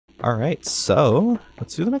Alright, so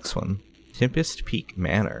let's do the next one. Tempest Peak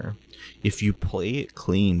Manor. If you play it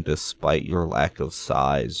clean despite your lack of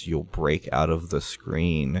size, you'll break out of the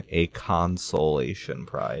screen. A consolation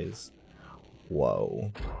prize.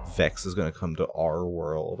 Whoa. Vexx is gonna come to our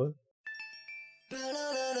world.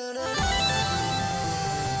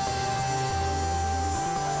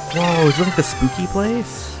 Whoa, is it like a spooky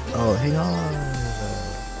place? Oh, hang on.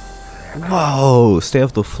 Whoa, stay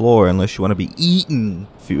off the floor unless you want to be eaten.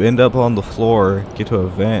 If you end up on the floor, get to a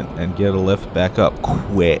vent and get a lift back up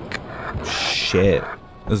quick. Shit.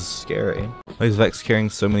 This is scary. Why is Vexx carrying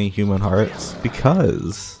so many human hearts?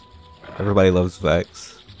 Because everybody loves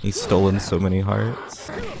Vexx. He's stolen so many hearts.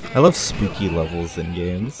 I love spooky levels in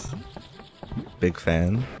games. Big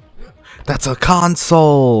fan. That's a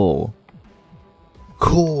console!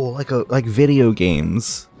 Cool, like video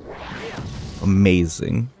games.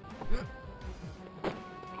 Amazing.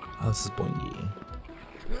 Oh, this is boingy.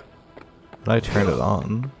 But I turned it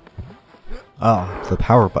on. Oh, the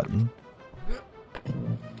power button.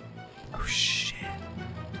 Oh shit.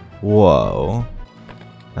 Whoa.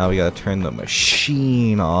 Now we gotta turn the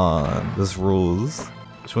machine on. This rules.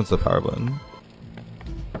 Which one's the power button?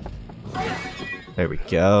 There we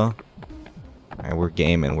go. Alright, we're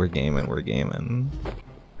gaming.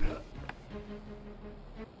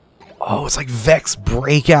 Oh, it's like Vexx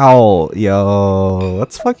Breakout! Yo,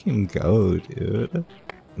 let's fucking go, dude.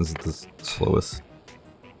 This is the slowest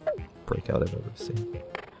breakout I've ever seen.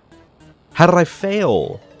 How did I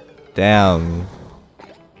fail? Damn.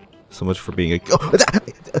 So much for being a... Oh,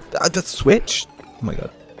 that switch? Oh my god.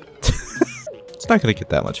 It's not gonna get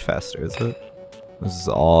that much faster, is it? This is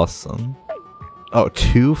awesome. Oh,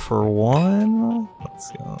 2 for 1?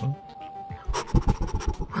 Let's go.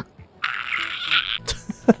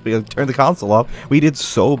 We gotta turn the console off. We did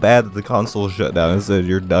so bad that the console shut down and said,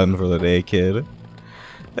 "You're done for the day, kid."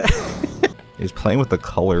 He's playing with the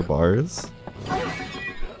color bars. Alright,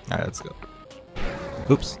 let's go.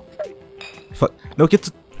 Oops. Fuck. No, get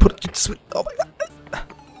to switch. Oh my god.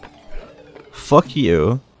 Fuck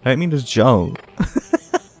you. I didn't mean to jump.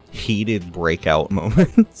 Heated breakout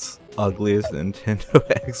moments. Ugliest Nintendo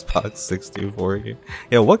Xbox 64 game.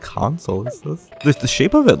 Yeah, what console is this? The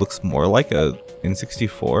shape of it looks more like a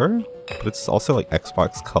N64, but it's also like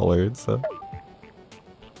Xbox colored, so.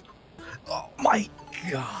 Oh my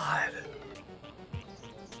god.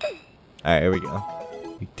 Alright, here we go.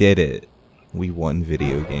 We did it. We won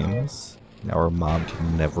video games. Now our mom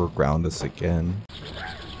can never ground us again.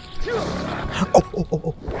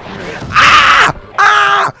 Oh. Ah!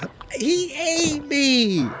 Ah! He ate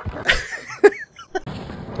me!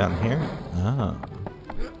 Down here? Ah.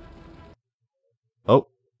 Oh,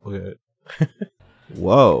 look at it.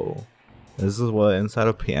 Whoa. This is what inside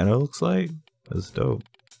a piano looks like? That's dope.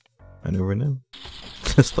 I never knew.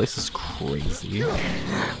 This place is crazy.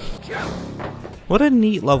 What a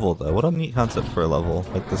neat level though. What a neat concept for a level.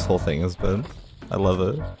 Like this whole thing has been. I love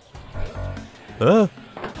it. Ah.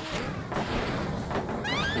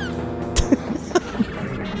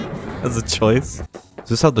 As a choice. Is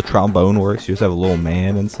this how the trombone works? You just have a little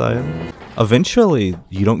man inside? Eventually,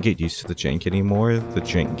 you don't get used to the jank anymore. The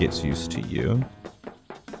jank gets used to you.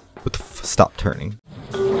 What the stop turning.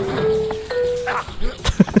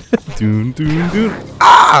 Doon, doon, doon.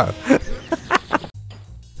 Ah!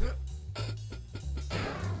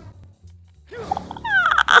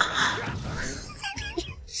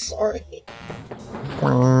 Sorry.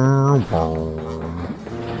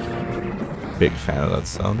 Big fan of that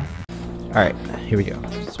sound. Alright, here we go.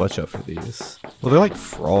 Let's watch out for these. Well, they're like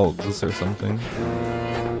frogs or something.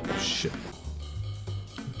 Shit.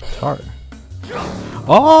 Guitar.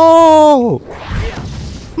 Oh!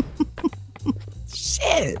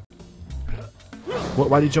 Shit! What?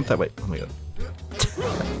 Why did you jump that way? Oh my god.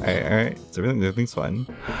 Alright. Everything's fine.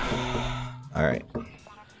 Alright.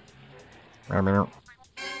 Alright,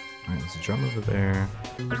 there's a drum over there.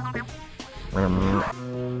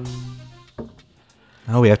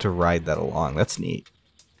 Oh, we have to ride that along. That's neat.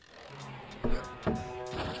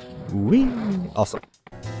 Whee! Awesome.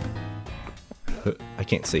 I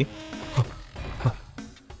can't see.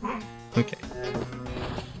 Okay.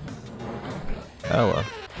 Hello.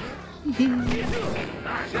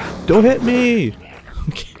 Don't hit me!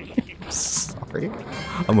 Okay. I'm sorry.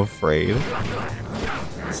 I'm afraid.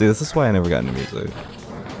 See, this is why I never got into music.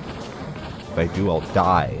 If I do, I'll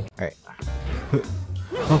die. Alright.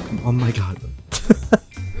 Oh my god.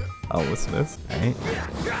 I almost missed. Alright.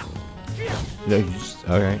 No, you just.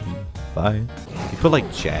 Alright. Bye. You put like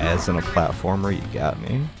jazz in a platformer, you got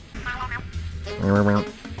me. Here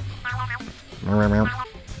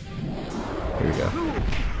we go.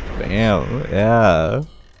 Bam. Yeah.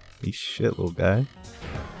 Holy shit, little guy.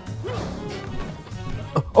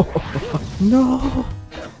 Oh, no!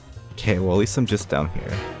 Okay, well at least I'm just down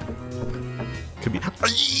here. Could be.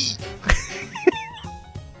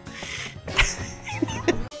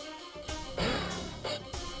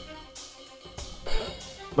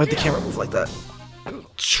 Why'd the camera move like that?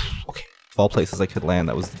 Okay. Of all places I could land,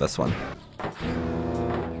 that was the best one.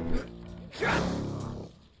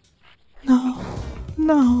 No.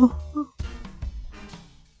 No.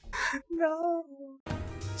 No.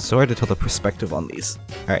 So hard to tell the perspective on these.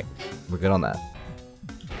 Alright, we're good on that.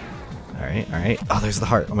 Alright, alright. Oh, there's the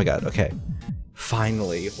heart. Oh my god, okay.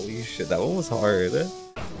 Finally. Holy shit, that one was hard.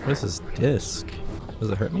 What is this disc? Does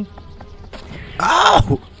it hurt me?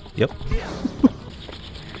 Oh! Yep.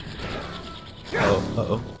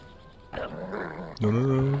 Uh-oh.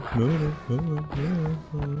 No.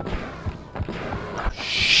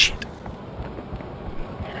 Shit.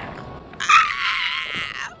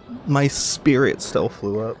 My spirit still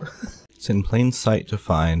flew up. It's in plain sight to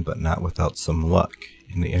find, but not without some luck.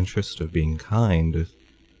 In the interest of being kind,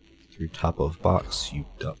 through top of box, you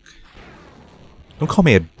duck. Don't call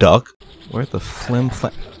me a duck. Where the flim.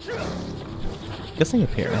 Guessing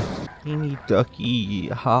up here. Teeny ducky,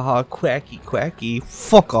 haha, quacky.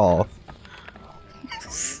 Fuck off.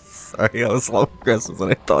 Sorry, I was a little aggressive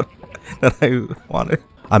than I thought that I wanted.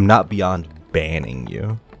 I'm not beyond banning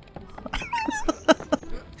you.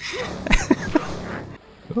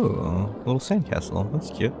 Ooh, little sandcastle. That's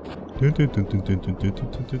cute.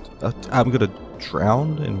 I'm gonna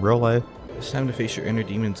drown in real life. It's time to face your inner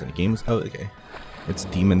demons in a game. Oh, okay. It's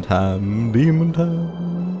demon time. Demon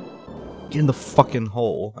time. Get in the fucking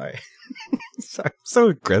hole. Alright. Sorry, I'm so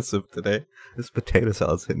aggressive today. This potato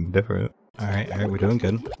salad's hitting different. Alright, we're doing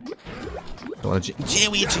good. Don't wanna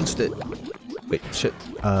we jinxed it! Wait, shit.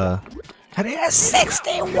 I need a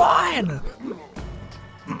 61!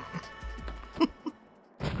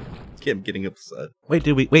 I'm getting upset. Wait,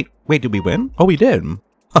 did we win? Oh, we did!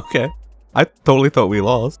 Okay. I totally thought we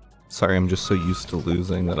lost. Sorry, I'm just so used to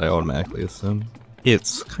losing that I automatically assume.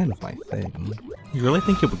 It's kind of my thing. You really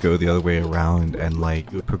think it would go the other way around and like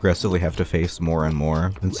you would progressively have to face more and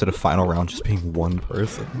more instead of final round just being one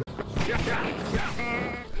person?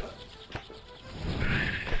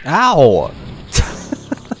 Ow!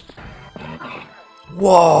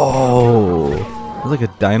 Whoa! It was like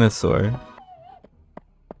a dinosaur.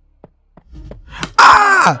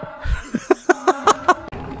 Ah!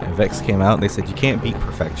 And Vexx came out and they said you can't beat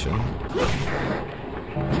perfection.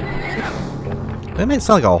 That made it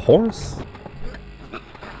sound like a horse.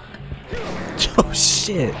 Oh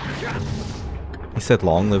shit! He said,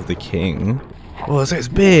 "Long live the king." Oh, this guy's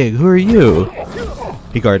big. Who are you?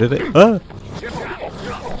 He guarded it. Ah!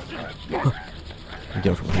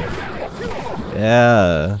 Get from here.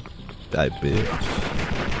 Yeah, die, bitch.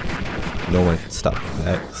 No one can stop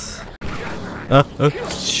Vexx.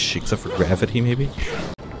 Except for gravity, maybe.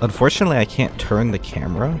 Unfortunately, I can't turn the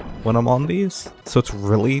camera when I'm on these, so it's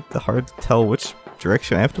really hard to tell which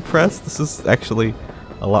direction I have to press. This is actually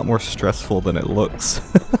a lot more stressful than it looks.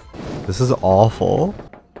 This is awful.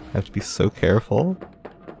 I have to be so careful.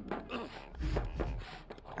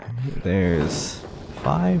 There's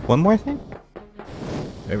 5. One more thing?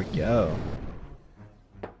 There we go.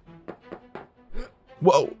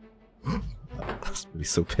 Whoa! I was gonna be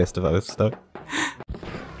so pissed if I was stuck.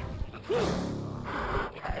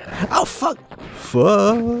 Oh fuck!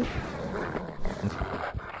 Fuck!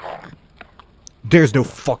 There's no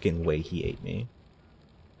fucking way he ate me.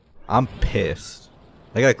 I'm pissed.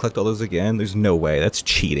 I gotta collect all those again? There's no way. That's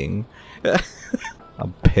cheating.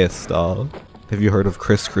 I'm pissed off. Have you heard of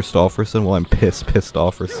Chris Christopherson? Well, I'm pissed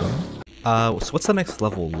Christopherson. So what's the next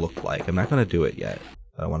level look like? I'm not gonna do it yet.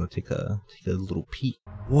 I want to take a little peek.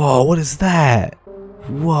 Whoa, what is that?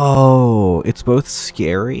 Whoa, it's both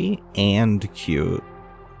scary and cute.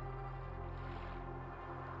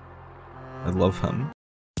 I love him.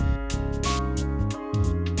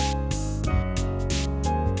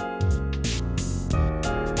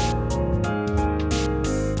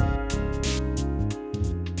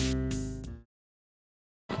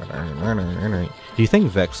 Do you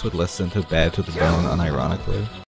think Vexx would listen to Bad to the Bone unironically?